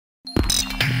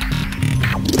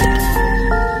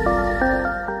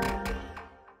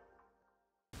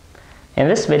In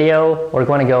this video, we're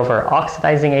going to go over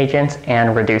oxidizing agents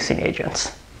and reducing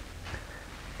agents.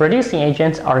 Reducing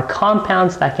agents are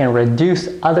compounds that can reduce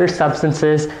other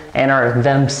substances and are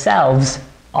themselves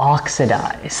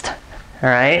oxidized. All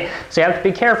right, so you have to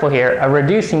be careful here. A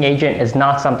reducing agent is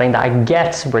not something that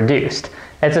gets reduced.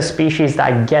 It's a species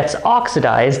that gets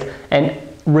oxidized and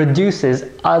reduces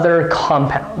other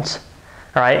compounds.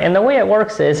 All right, and the way it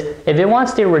works is if it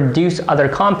wants to reduce other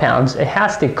compounds, it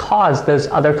has to cause those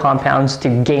other compounds to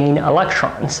gain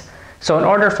electrons. So in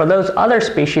order for those other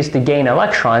species to gain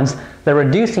electrons, the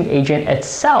reducing agent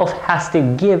itself has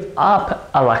to give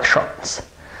up electrons.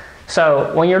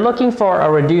 So when you're looking for a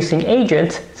reducing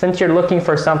agent, since you're looking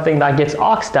for something that gets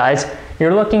oxidized,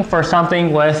 you're looking for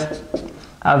something with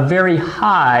a very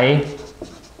high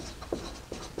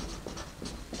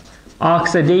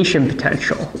oxidation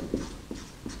potential.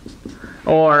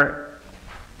 Or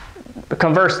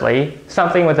conversely,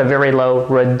 something with a very low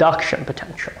reduction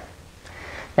potential.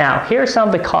 Now, here are some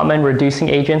of the common reducing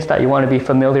agents that you want to be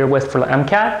familiar with for the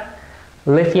MCAT.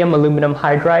 Lithium aluminum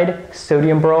hydride,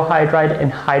 sodium borohydride,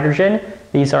 and hydrogen.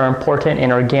 These are important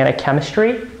in organic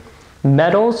chemistry.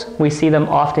 Metals, we see them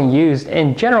often used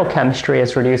in general chemistry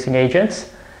as reducing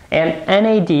agents. And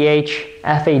NADH,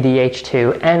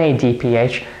 FADH2,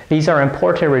 NADPH, these are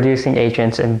important reducing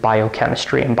agents in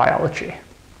biochemistry and biology.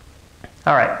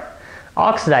 All right,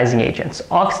 oxidizing agents.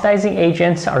 Oxidizing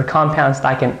agents are compounds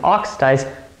that can oxidize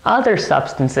other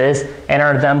substances and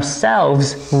are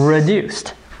themselves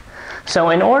reduced.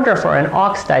 So in order for an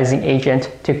oxidizing agent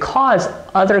to cause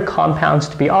other compounds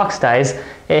to be oxidized,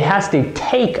 it has to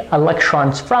take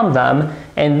electrons from them,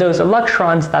 and those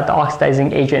electrons that the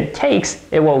oxidizing agent takes,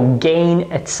 it will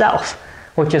gain itself,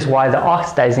 which is why the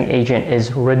oxidizing agent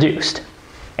is reduced.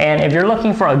 And if you're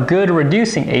looking for a good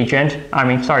reducing agent,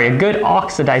 a good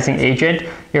oxidizing agent,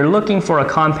 you're looking for a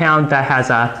compound that has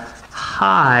a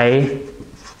high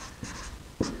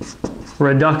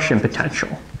reduction potential.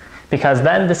 Because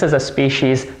then this is a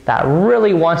species that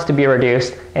really wants to be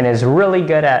reduced and is really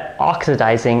good at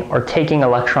oxidizing or taking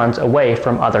electrons away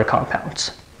from other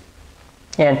compounds.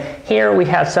 And here we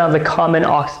have some of the common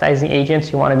oxidizing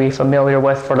agents you want to be familiar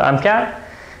with for the MCAT.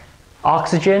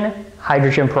 Oxygen,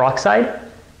 hydrogen peroxide,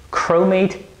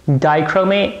 chromate,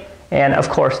 dichromate, and of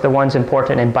course the ones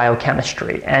important in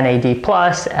biochemistry, NAD+,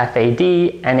 FAD,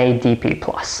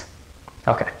 NADP+.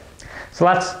 Okay, so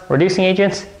that's reducing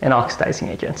agents and oxidizing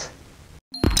agents.